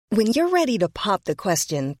When you're ready to pop the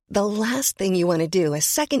question, the last thing you want to do is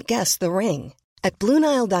second-guess the ring. At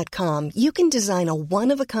BlueNile.com, you can design a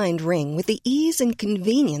one-of-a-kind ring with the ease and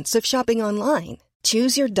convenience of shopping online.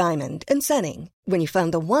 Choose your diamond and setting. When you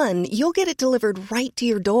find the one, you'll get it delivered right to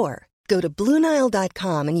your door. Go to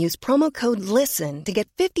BlueNile.com and use promo code LISTEN to get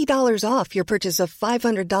 $50 off your purchase of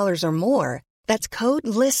 $500 or more. That's code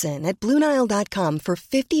LISTEN at BlueNile.com for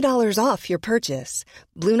 $50 off your purchase.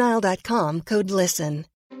 BlueNile.com, code LISTEN.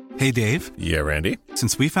 Hey, Dave. Yeah, Randy.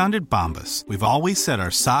 Since we founded Bombas, we've always said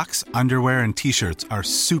our socks, underwear, and T-shirts are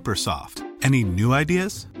super soft. Any new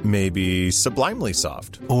ideas? Maybe sublimely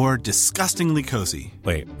soft. Or disgustingly cozy.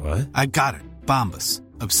 Wait, what? I got it. Bombas.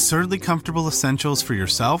 Absurdly comfortable essentials for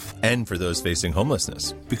yourself and for those facing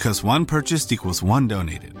homelessness. Because one purchased equals one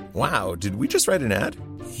donated. Wow, did we just write an ad?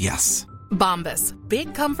 Yes. Bombas.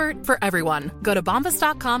 Big comfort for everyone. Go to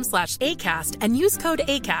bombas.com/ACAST and use code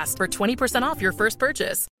ACAST for 20% off your first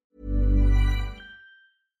purchase.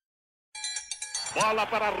 Bola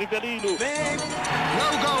para Ribéry. No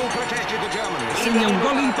goal protected the Germans. Segna un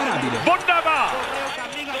gol imparabile. Wunderbar!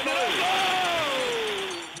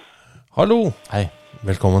 Hallo. Hei.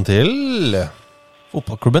 Velkommen til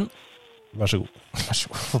Fotballklubben. Vær så god. Vær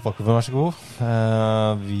så god. Fotballklubben, vær så god.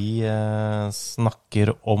 Vi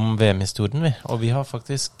snakker om VM-historien, vi. Og vi har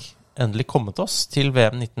faktisk endelig kommet oss til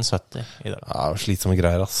VM 1970 i dag. Ja, slitsomme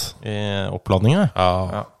greier, ass. I oppladningen.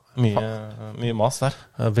 Ja. Mye mas der.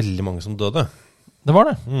 Det er veldig mange som døde. Det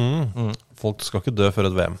var det. Folk skal ikke dø før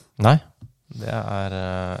et VM. Nei, det er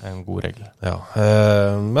en god regel. Ja,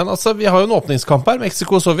 men altså, vi har jo en åpningskamp her,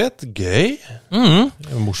 Mexico-Sovjet. Gøy.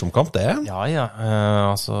 En morsom kamp, det. Ja.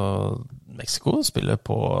 Altså, Mexico spiller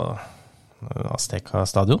på Azteca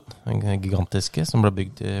stadion, en gigantiske, som ble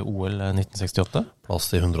bygd i OL 1968.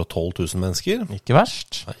 Plass til 112 000 mennesker. Ikke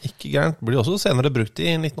verst. Nei, ikke gærent. Blir også senere brukt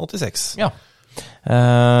i 1986. Ja.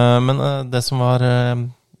 Men det som var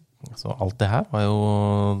så alt det her var jo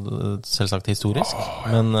selvsagt historisk,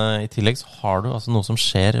 men i tillegg så har du altså noe som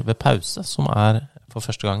skjer ved pause, som er for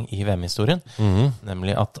første gang i VM-historien,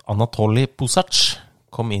 nemlig at Anatoly Pusac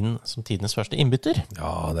kom inn som tidenes første innbytter.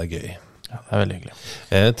 Ja, det er gøy. Ja, det er veldig hyggelig.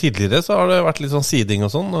 Tidligere så har det vært litt sånn siding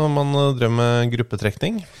og sånn, og man drev med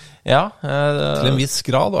gruppetrekning. Ja. Til en viss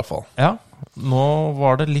grad i hvert fall. Ja. Nå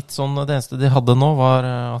var det litt sånn, det eneste de hadde nå var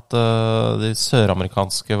at de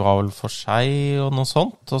søramerikanske var vel for seg og noe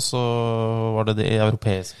sånt, og så var det de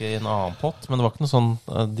europeiske i en annen pott, men det var ikke noe sånn,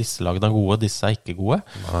 disse lagene er gode, disse er ikke gode.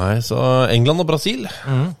 Nei, så England og Brasil,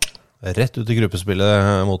 rett ut i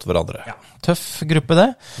gruppespillet mot hverandre. Ja, tøff gruppe det.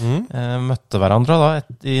 Møtte hverandre da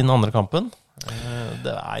i den andre kampen.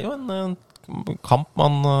 Det er jo en kamp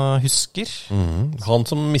man husker. Han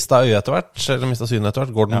som mistet øyet etter hvert, eller mistet synet etter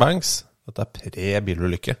hvert, Gordon Banks, dette er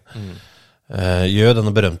pre-bilulykke, gjør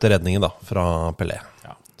denne berømte redningen da, fra Pelé,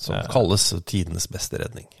 som kalles tidenes beste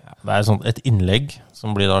redning. Ja, det er sånn et innlegg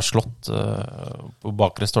som blir da slått på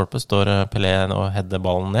bakre stolpe, står Pelé og header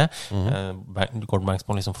ballen ned. Gordon Banks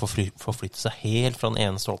må liksom forflytte seg helt fra den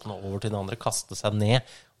ene stolpen over til den andre, kaste seg ned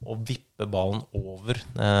og vippe ballen over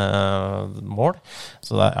mål.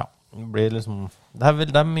 Så det er, det blir liksom det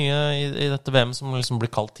er mye i dette VM som liksom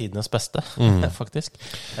blir kalt tidenes beste, faktisk.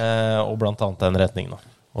 Og blant annet en redning da.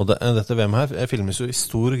 Og dette VM her filmes jo i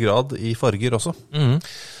stor grad i farger også.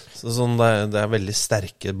 Så sånn, det er veldig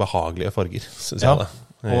sterke, behagelige farger, synes jeg det.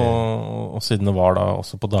 Og siden det var da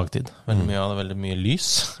også på dagtid veldig mye av det, veldig mye lys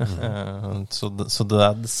så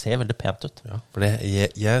det ser veldig pent ut. Ja, for det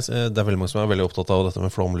er veldig mange som er veldig opptatt av dette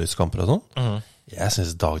med flomlyskamper og sånn. Jeg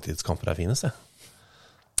synes dagtidskamper er finest, jeg.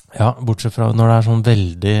 Ja, bortsett fra når det er sånn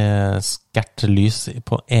veldig skert lys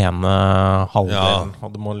på ene halvdelen.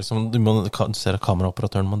 Og du må se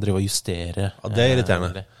kameraoperatøren må drive og justere. Ja, det er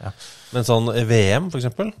irriterende. Men sånn VM for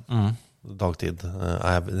eksempel, dagtid,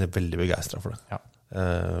 er jeg veldig begeistret for det.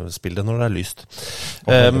 Spill det når det er lyst.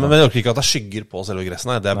 Men jeg orker ikke at det skygger på selve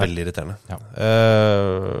gressen. Nei, det er veldig irriterende.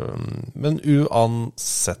 Men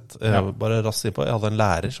uansett, bare raskt inn på, jeg hadde en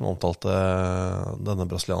lærer som omtalte denne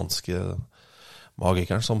brasilianske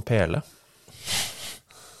magikeren som Pele.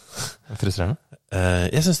 Frustrerende?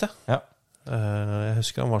 Jeg synes det. Jeg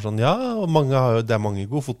husker han var sånn, det er mange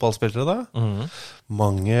gode fotballspillere da.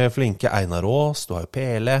 Mange flinke. Einar Aas, du har jo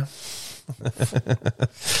Pele.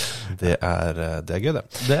 Det er gøy det.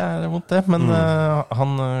 Det er vondt det, men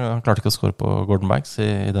han klarte ikke å skåre på Gordon Banks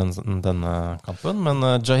i denne kampen, men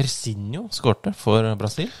Jairzinho skårte for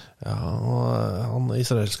Brasil. Ja, og han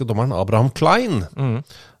israelske dommeren Abraham Klein,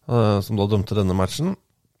 som da dømte denne matchen,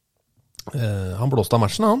 han blåste av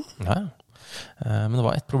matchen, han. Ja. Men det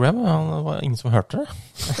var et problem, det var ingen som hørte det.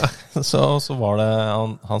 så var det,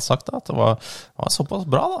 han sagt da, at det var såpass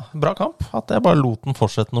bra da, bra kamp, at jeg bare lot den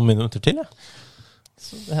fortsette noen minutter til. Ja.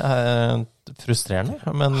 Så det frustrerende,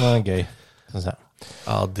 men gøy, synes jeg.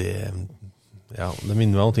 Ja, det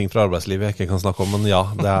minner meg om ting fra arbeidslivet jeg ikke kan snakke om, men ja,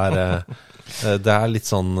 det er litt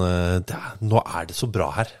sånn, nå det så bra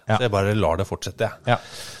her, så jeg bare lar det fortsette, ja.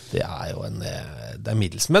 Det jo det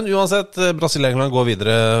middels. Men uansett, Brasil og England går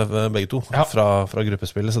videre begge to fra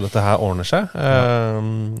gruppespillet, så dette her ordner seg.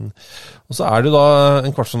 Og så det jo da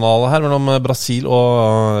en kvartfinale her mellom Brasil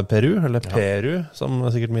og Peru, eller Peru, som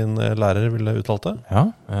sikkert min lærer ville uttalt det.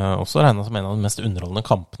 Ja, også regnet som en av de mest underholdende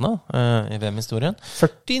kampene i VM-historien.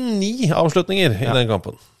 49 avslutninger i den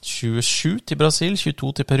kampen. 27 til Brasil,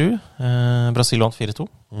 22 til Peru. Brasil vant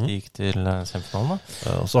 4-2. De gikk til semifinalen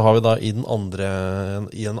da. Og så har vi da i den andre,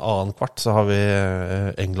 i en annen kvart, så har vi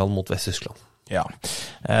England mot Vest-Tyskland. Ja.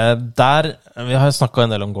 Vi har snakket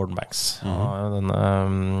en del om Gordon Banks. Denne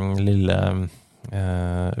lille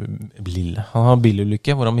han har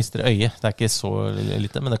bilulykke hvor han mister øyet. Det ikke så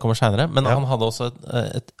lite, men det kommer senere. Men han hadde også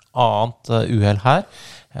et annet uheld her.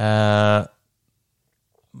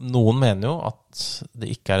 Noen mener jo at det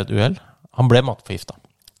ikke et uheld. Han ble matforgiftet.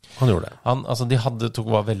 Han gjorde det. De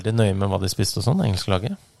var veldig nøye med hva de spiste og sånn,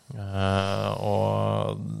 engelsk-laget.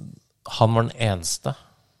 Og han var den eneste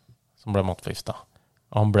som ble matforgiftet.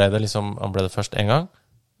 Han ble det først en gang,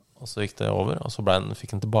 og så gikk det over, og så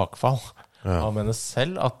fikk han tilbakefall. Han mener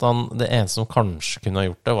selv at det eneste som kanskje kunne ha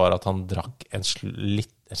gjort det, var at han drakk en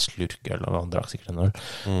slurk øl, og han drakk sikkert en øl.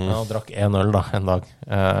 Men han drakk en øl da, en dag.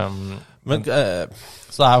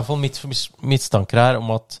 Så det I hvert fall mitt stanker her om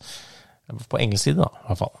at, på engelsk side da, I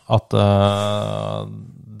hvert fall, at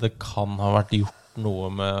det kan ha vært gjort noe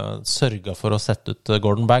med sørga for å sette ut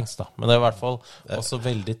Gordon Banks da. Men det I hvert fall også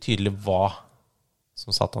veldig tydelig hva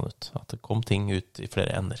som satt han ut. At det kom ting ut I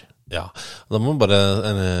flere ender. Ja, da må vi bare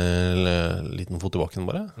en liten fot tilbake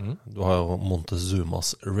bare. Du har jo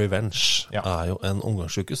Montezumas Revenge. Jo en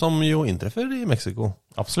omgangssyke som jo inntreffer I Mexico.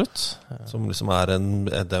 Absolutt. Som liksom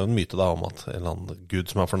det jo en myte da om at en eller annen gud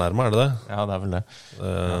som fornærmet, det? Ja, det vel det.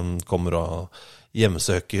 Kommer og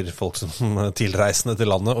hjemsøker folk som tilreisende til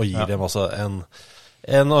landet og gir dem altså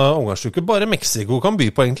en omgangssyke bare Mexico kan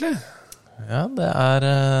by på egentlig. Ja, det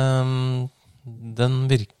den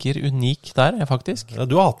virker unik der, faktisk. Ja,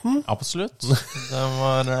 du har hatt den. Absolutt. Den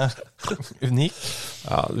var unik.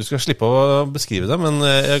 Ja, du skal slippe å beskrive det, men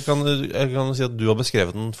jeg kan si at du har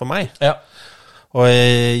beskrevet den for meg. Ja. Og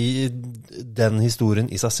den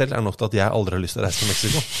historien I seg selv nok til at jeg aldri har lyst til å reise til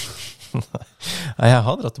Mexico. Jeg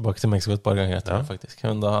har dratt tilbake til Mexico et par ganger etter faktisk.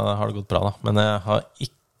 Men da har det gått bra da. Men jeg har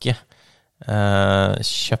ikke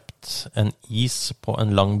kjøpt en is på en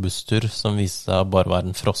lang busstur som viste seg bare være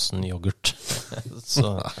en frossen yoghurt.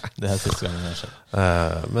 Så det siste gangen jeg har skjedd.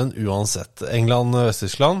 Men uansett, England,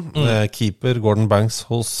 Vest-Tyskland, keeper Gordon Banks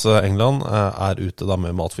hos England ute da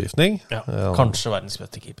med matforgiftning. Ja, kanskje verdens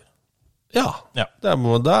beste keeper. Ja, det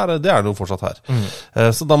jo fortsatt her.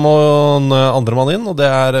 Så da må en andre mann inn, og det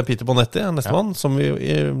Peter Bonetti, neste mann, som vi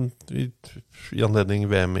I anledning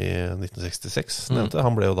VM I 1966 nevnte.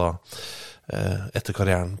 Han ble jo da etter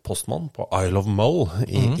karrieren postmann på Isle of Mull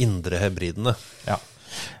I Indre Hebridene. Ja.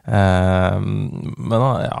 Men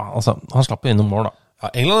han slapp jo inn noen mål da. Ja,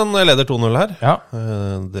 England leder 2-0 her. Ja.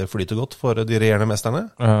 Det flyter godt for de regjerende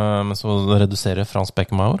mesterne. Men så reduserer Frans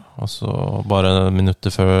Beckenbauer, og så bare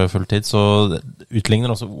minutter før fulltid, så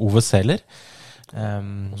utligner også Ove Seeler.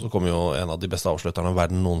 Og så kom jo en av de beste avslutterne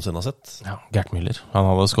verden noensinne har sett. Ja, Gert Müller. Han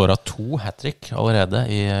hadde skåret 2 hat-trick allerede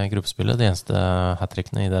I gruppespillet, de eneste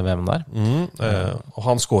hat-trickene I det VM der. Og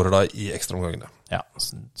han skårer da I ekstraomgangene. Ja,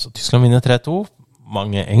 så Tyskland vinner 3-2.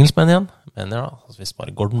 Mange engelskmenn igjen, mener da. Altså, hvis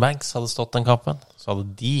bare Gordon Banks hadde stått den kampen, så hadde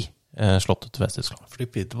de slått ut Vest-Tyskland. Fordi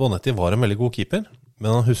Peter Bonetti var en veldig god keeper, men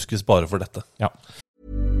han huskes bare for dette. Ja.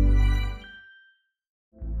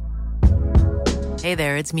 Hey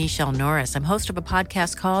there, it's Michelle Norris. I'm host of a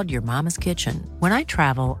podcast called Your Mama's Kitchen. When I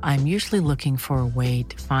travel, I'm usually looking for a way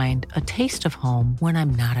to find a taste of home when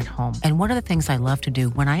I'm not at home. And one of the things I love to do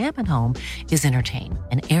when I am at home is entertain.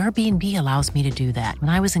 And Airbnb allows me to do that.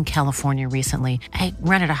 When I was in California recently, I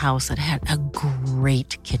rented a house that had a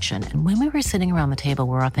great kitchen. And when we were sitting around the table,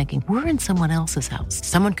 we were all thinking, we're in someone else's house.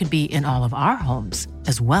 Someone could be in all of our homes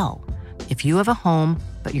as well. If you have a home,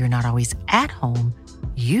 but you're not always at home,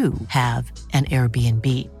 you have an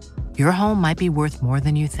Airbnb. Your home might be worth more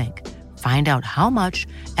than you think. Find out how much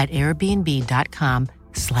at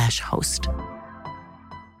airbnb.com/host.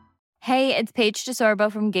 Hey, it's Paige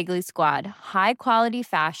DeSorbo from Giggly Squad. High quality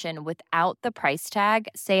fashion without the price tag.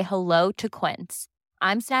 Say hello to Quince.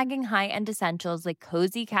 I'm snagging high-end essentials like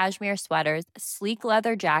cozy cashmere sweaters, sleek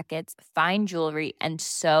leather jackets, fine jewelry, and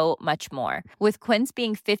so much more. With Quince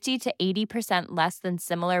being 50 to 80% less than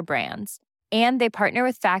similar brands. And they partner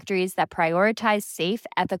with factories that prioritize safe,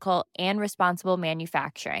 ethical, and responsible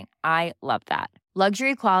manufacturing. I love that.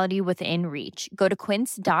 Luxury quality within reach. Go to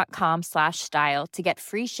quince.com/style to get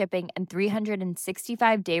free shipping and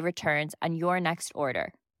 365-day returns on your next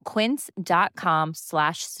order.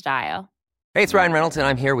 Quince.com/style. Hey, it's Ryan Reynolds, and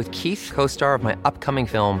I'm here with Keith, co-star of my upcoming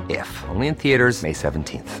film, If, only in theaters May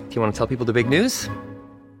 17th. Do you want to tell people the big news?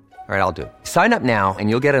 All right, I'll do it. Sign up now and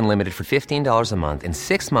you'll get unlimited for $15 a month and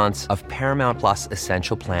 6 months of Paramount Plus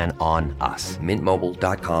Essential Plan on us.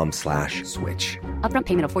 MintMobile.com/switch. Upfront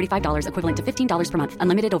payment of $45 equivalent to $15 per month.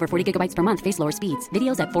 Unlimited over 40 gigabytes per month. Face lower speeds.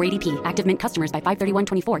 Videos at 480p. Active Mint customers by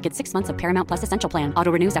 531.24 get 6 months of Paramount Plus Essential Plan.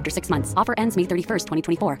 Auto renews after 6 months. Offer ends May 31st,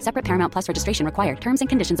 2024. Separate Paramount Plus registration required. Terms and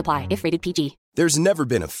conditions apply if rated PG. There's never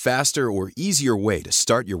been a faster or easier way to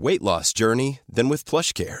start your weight loss journey than with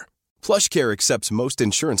PlushCare. PlushCare accepts most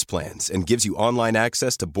insurance plans and gives you online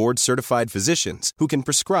access to board-certified physicians who can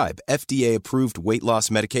prescribe FDA-approved weight loss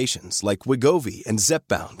medications like Wegovy and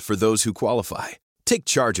Zepbound for those who qualify. Take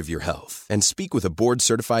charge of your health and speak with a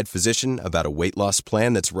board-certified physician about a weight loss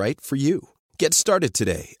plan that's right for you. Get started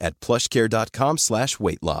today at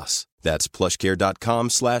plushcare.com/weight-loss. That's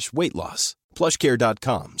plushcare.com/weight-loss.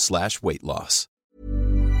 plushcare.com/weight-loss.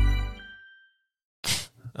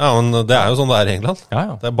 Ja, men det jo sånn det I England.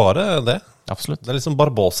 Ja. Det bare det. Absolutt. Det liksom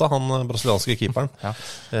Barbosa, han brasilianske keeperen,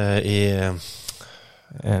 I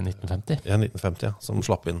 1950. Ja, 1950, ja, som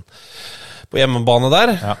slapp inn på hjemmebane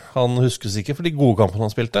der. Ja. Han huskes ikke for de gode kampene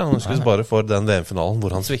han spilte. Han huskes bare for den VM-finalen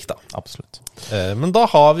hvor han svikta. Absolutt. Men da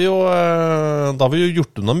har vi jo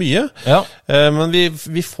gjort unna mye. Ja. Men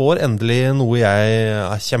vi får endelig noe jeg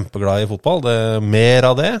kjempeglad I fotball. Det mer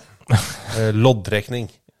av det. Loddtrekning.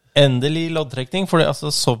 Endelig loddtrekning, fordi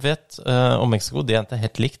altså Sovjet og Mexico, de endte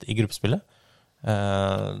helt likt I gruppespillet.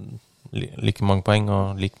 Like mange poeng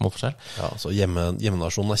og lik målforskjell. Ja, så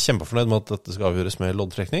hjemmenasjonen kjempefornøyd med at dette skal avgjøres med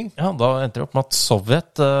loddtrekning. Ja, da endte det opp med at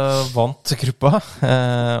Sovjet vant gruppa,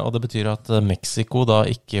 og det betyr at Mexico da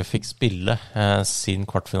ikke fikk spille sin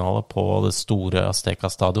kvartfinale på det store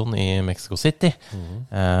Azteca-stadion I Mexico City.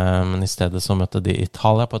 Men I stedet så møtte de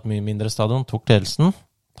Italia på et mye mindre stadion, tok ledelsen.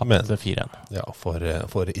 Men, 4-1. Ja, for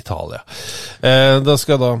Italia. Det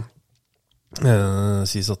skal da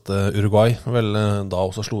sies at Uruguay vel da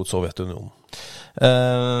også slo ut Sovjetunionen.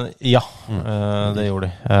 Ja, det gjorde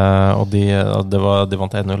de. Og de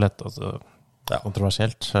vant 1-0, altså,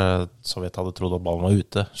 kontroversielt. Sovjet hadde trodd at ballen var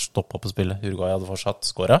ute, stoppet opp å spille. Uruguay hadde fortsatt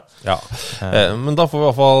skåret. Ja, men da får vi I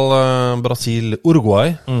hvert fall Brasil-Uruguay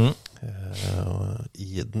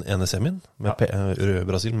I den ene semien, med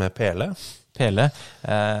Brasil med Pele.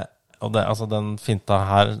 Og det, altså den finta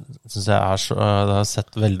her synes jeg så, det har jeg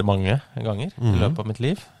sett veldig mange ganger I løpet av mitt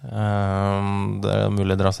liv. Det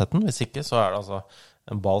mulig dere har sett den. Hvis ikke så det altså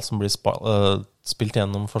en ball som blir spilt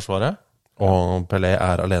gjennom forsvaret. Og Pelé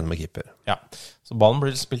alene med keeper. Ja, så ballen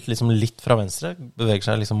blir spilt liksom litt fra venstre, beveger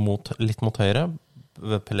seg liksom litt mot høyre.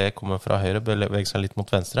 Pelé kommer fra høyre, beveger seg litt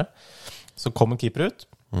mot venstre. Så kommer keeper ut.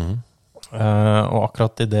 Og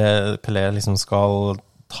akkurat I det Pelé liksom skal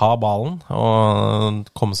ta ballen og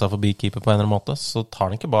komme seg forbi keeper på en eller annen måte, så tar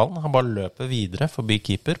han ikke ballen. Han bare løper videre forbi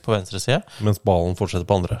keeper på venstre side. Mens ballen fortsetter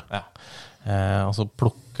på andre. Ja. Og så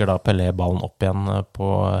plukker da Pelé ballen opp igjen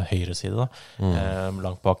på høyre side da,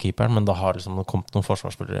 langt bak keeperen, men da har liksom kommet noen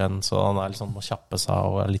forsvarsspillere igjen, så han liksom må kjappe seg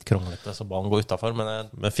og litt kronglete, så ballen går utenfor.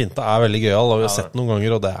 Men finta veldig gøyal, det har vi sett noen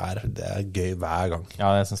ganger, og det gøy hver gang.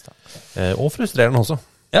 Ja, jeg synes det. Og frustrerende også.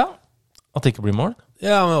 Ja, at det ikke blir mål.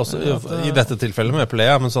 Ja, men også I dette tilfellet med Pelé,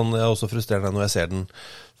 men sånn, det også frustrerende når jeg ser den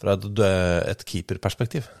fra et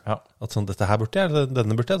keeperperspektiv. Ja. At sånn,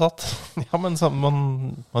 denne burde jeg tatt. Ja, men så,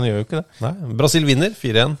 man gjør jo ikke det. Nei, Brasil vinner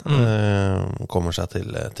 4-1, kommer seg til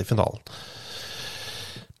finalen.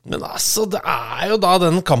 Men altså, det jo da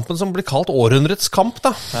den kampen som blir kalt århundrets kamp,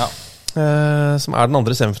 da. Ja. Som den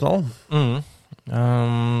andre semifinalen.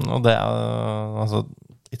 Og det altså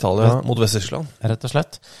Italia mot Vest-Tyskland. Rett og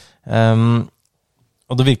slett.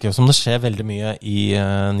 Og det virker jo som det skjer veldig mye I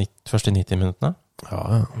første 90 minuttene.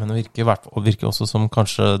 Ja. Men det virker også som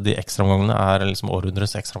kanskje de ekstraomgangene liksom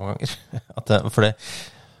århundres ekstraomganger. For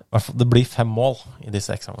det blir 5 mål I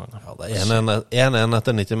disse ekstraomgangene. Ja, det 1-1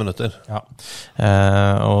 etter 90 minutter. Ja.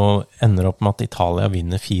 Og ender opp med at Italia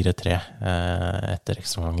vinner 4-3 etter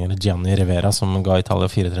ekstraomganger. Gianni Rivera som ga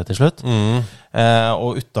Italia 4-3 til slutt.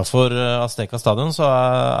 Og utenfor Azteca stadion så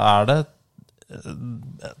det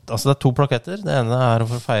altså det 2 plaketter. Det ene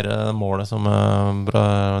for å feire målet som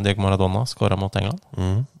Diego Maradona skåret mot England.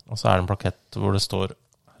 Og så det en plakett hvor det står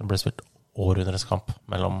det ble spilt århundres kamp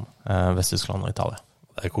mellom Vest-Tyskland og Italia.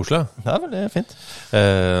 Det koselig. Det veldig fint.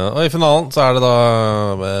 Og i finalen så det da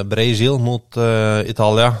Brasil mot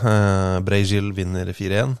Italia. Brasil vinner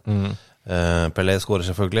 4-1. Pelé skårer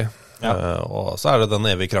selvfølgelig. Ja. Og så det den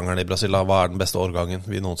evige krangelen i Brasil. Hva den beste årgangen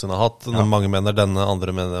vi noensinne har hatt? Ja. Mange mener denne,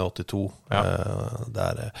 andre mener 82. Ja.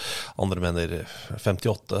 Andre mener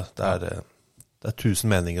 58. Det 1000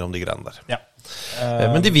 meninger om de greiene der. Ja.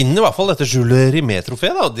 Men de vinner i hvert fall dette Jules Rimet-trofé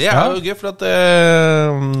da, og det jo gøy for at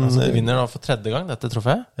altså, de vinner da for 3. gang dette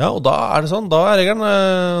trofé. Ja, og da det sånn, da regelen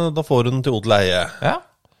da får hun til odel eie. Ja.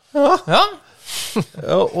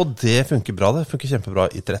 Og det funker bra, det funker kjempebra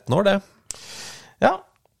i 13 år det. Ja,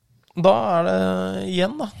 da det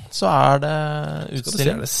igjen da, så det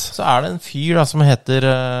utstilling. Så det en fyr da som heter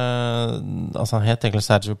altså han het egentlig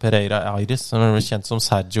Sergio Pereira Ayres, som ble kjent som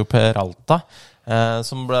Sergio Peralta.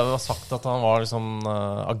 Som ble sagt at han var liksom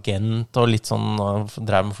agent og litt sånn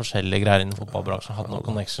drev med forskjellige greier innen fotballbransjen, hadde noen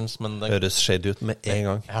connections, men det høres shady ut med en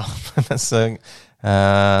gang. Ja, så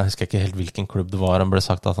husker ikke helt hvilken klubb det var han ble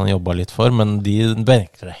sagt at han jobbet litt for, men de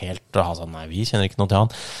benekter det helt og han sa, nei, vi kjenner ikke noe til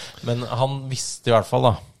han. Men han visste i hvert fall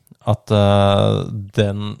da at de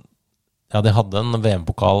hadde en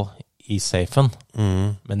VM-pokal i safen,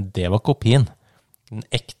 men det var kopien. Den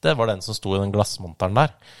ekte var den som sto i den glassmonteren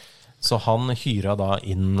der. Så han hyret da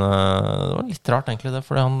inn, det var litt rart egentlig det,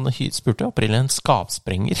 fordi han spurte jo opprinnelig en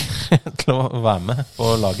skapsprenger til å være med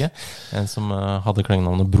på laget, en som hadde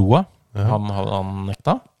klengenavnet Broa. Han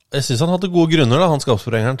nekta. Jeg synes han hadde gode grunner da, han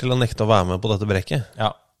skapsprengeren, til å nekte å være med på dette brekket.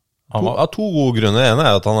 Ja. To gode grunner. En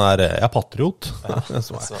at han patriot. Ja,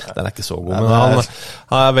 den ikke så god, men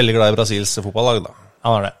han veldig glad i Brasils fotballag da.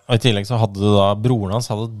 Han det. Og i tillegg så hadde du da, broren hans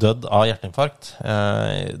hadde dødd av hjerteinfarkt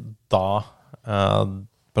da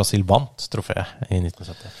Brasil vant troféet i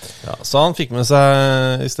 1970. Ja, så han fikk med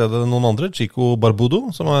seg i stedet noen andre, Chico Barbudo,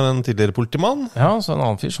 som var en tidligere politimann. Ja, så en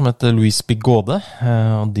annen fyr som heter Luis Bigode,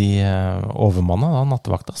 og de overmannet da,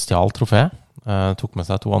 nattevakta, stjal troféet. Tok med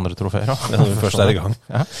seg 2 andre troféer. Ja, når vi først i gang.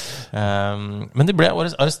 Ja. Men de ble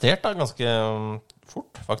arrestert da, ganske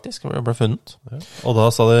fort, faktisk. De ble funnet. Ja. Og da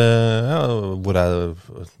sa de, ble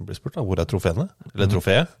spurt da, hvor troféene? Eller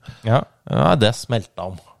troféet? Ja, det smelta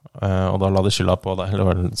om. Og da la de skylda på det,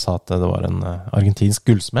 eller sa at det var en argentinsk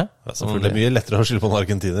gullsmed. Ja, selvfølgelig det mye lettere å skylde på en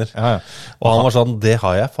argentiner. Ja. Og han var sånn, det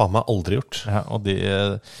har jeg faen meg aldri gjort. Ja, og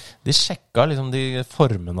de sjekka liksom de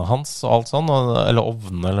formene hans og alt sånn, eller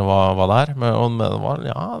ovnen eller hva det men det var,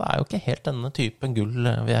 ja, det jo ikke helt denne typen gull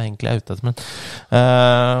vi egentlig ute etter, men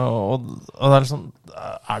og det liksom,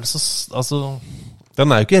 det så, altså den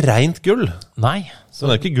jo ikke rent gull. Nei. Så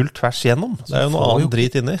den ikke gull tvers igjennom. Det jo noe annet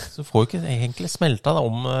drit inni. Så får jo ikke egentlig smelta det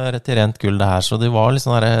om rett i rent gull det her, så de var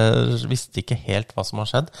liksom der, visste ikke helt hva som har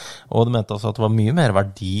skjedd, og de mente også at det var mye mer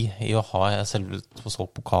verdi i å ha selve på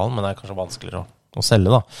solgt pokalen, men det kanskje vanskeligere å selge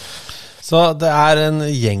da. Så det en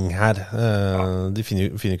gjeng her. De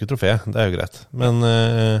finner ikke trofé, det jo greit. Men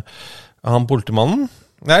han politimannen,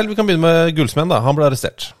 nei, vi kan begynne med gullsmenn da, han ble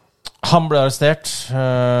arrestert. Han ble arrestert,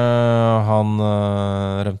 han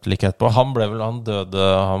rømte like etterpå. Han døde,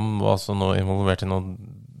 han var også nå involvert i noe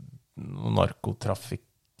narkotrafikk,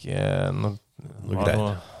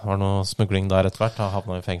 var noe smugling der etter hvert. Han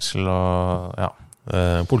havnet i fengsel og ja.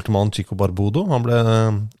 Politimannen Chico Barbudo, han ble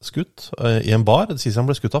skutt i en bar. Det sies han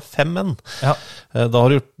ble skutt av 5 menn. Ja. Da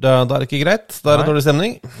det ikke greit. Da det dårlig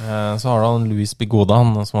stemning. Så har han Luis Bigode,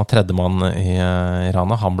 han som var 3. mann i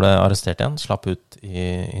Rana. Han ble arrestert igjen, slapp ut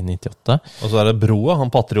i 98. Og så det Broa,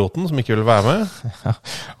 han patrioten som ikke ville være med.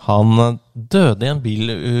 Han døde i en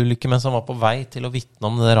bilulykke mens han var på vei til å vitne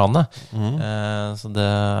om det ranet. Så det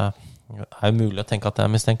jo mulig å tenke at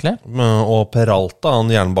det mistenkelig. Og Peralta,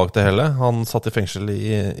 han hjernen bak det hele, han satt i fengsel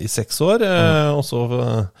i 6 år, og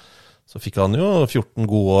så fikk han jo 14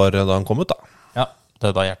 gode år da han kom ut da. Ja,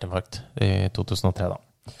 døde av hjerteinfarkt i 2003 da.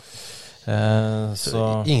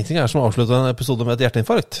 Så ingenting som avslutter en episode med et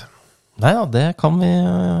hjerteinfarkt. Nei da, det kan vi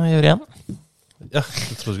gjøre igjen. Ja,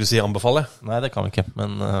 jeg tror du skulle si anbefale. Nei, det kan vi ikke,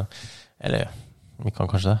 men eller, vi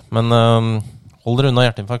kan kanskje det. Men hold dere unna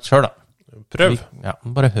hjerteinfarkt selv da. Prøv. Ja,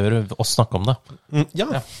 bare hør oss snakke om det. Ja.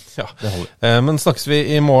 Det holder. Men snakkes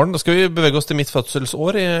vi i morgen. Da skal vi bevege oss til mitt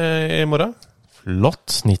fødselsår i morgen. Flott,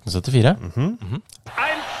 1974.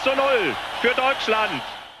 1-0 for Deutschland.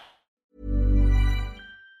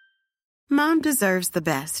 Mom deserves the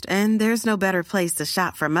best, and there's no better place to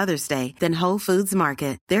shop for Mother's Day than Whole Foods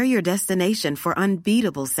Market. They're your destination for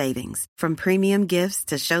unbeatable savings, from premium gifts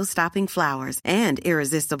to show-stopping flowers and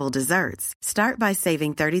irresistible desserts. Start by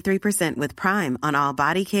saving 33% with Prime on all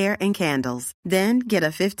body care and candles. Then get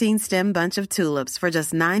a 15-stem bunch of tulips for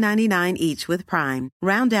just $9.99 each with Prime.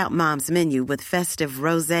 Round out Mom's menu with festive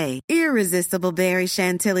rosé, irresistible berry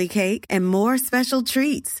chantilly cake, and more special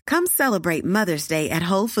treats. Come celebrate Mother's Day at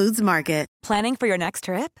Whole Foods Market. Planning for your next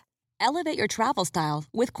trip? Elevate your travel style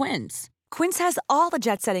with Quince. Quince has all the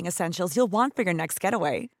jet-setting essentials you'll want for your next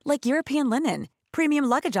getaway, like European linen, premium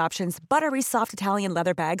luggage options, buttery soft Italian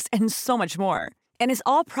leather bags, and so much more. And is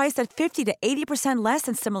all priced at 50 to 80% less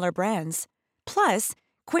than similar brands. Plus,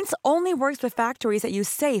 Quince only works with factories that use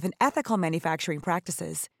safe and ethical manufacturing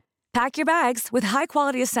practices. Pack your bags with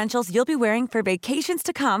high-quality essentials you'll be wearing for vacations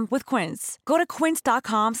to come with Quince. Go to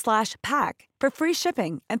quince.com/pack for free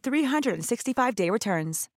shipping and 365-day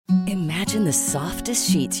returns. Imagine the softest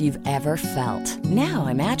sheets you've ever felt. Now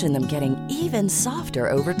imagine them getting even softer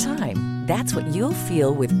over time. That's what you'll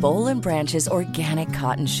feel with Boll & Branch's organic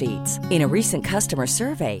cotton sheets. In a recent customer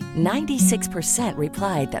survey, 96%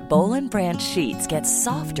 replied that Boll & Branch sheets get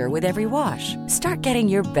softer with every wash. Start getting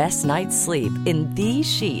your best night's sleep in these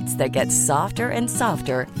sheets that get softer and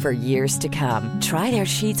softer for years to come. Try their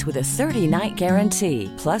sheets with a 30-night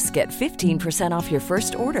guarantee. Plus, get 15% off your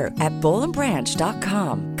first order at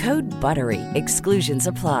bollandbranch.com. Code BUTTERY. Exclusions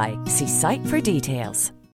apply. See site for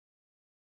details.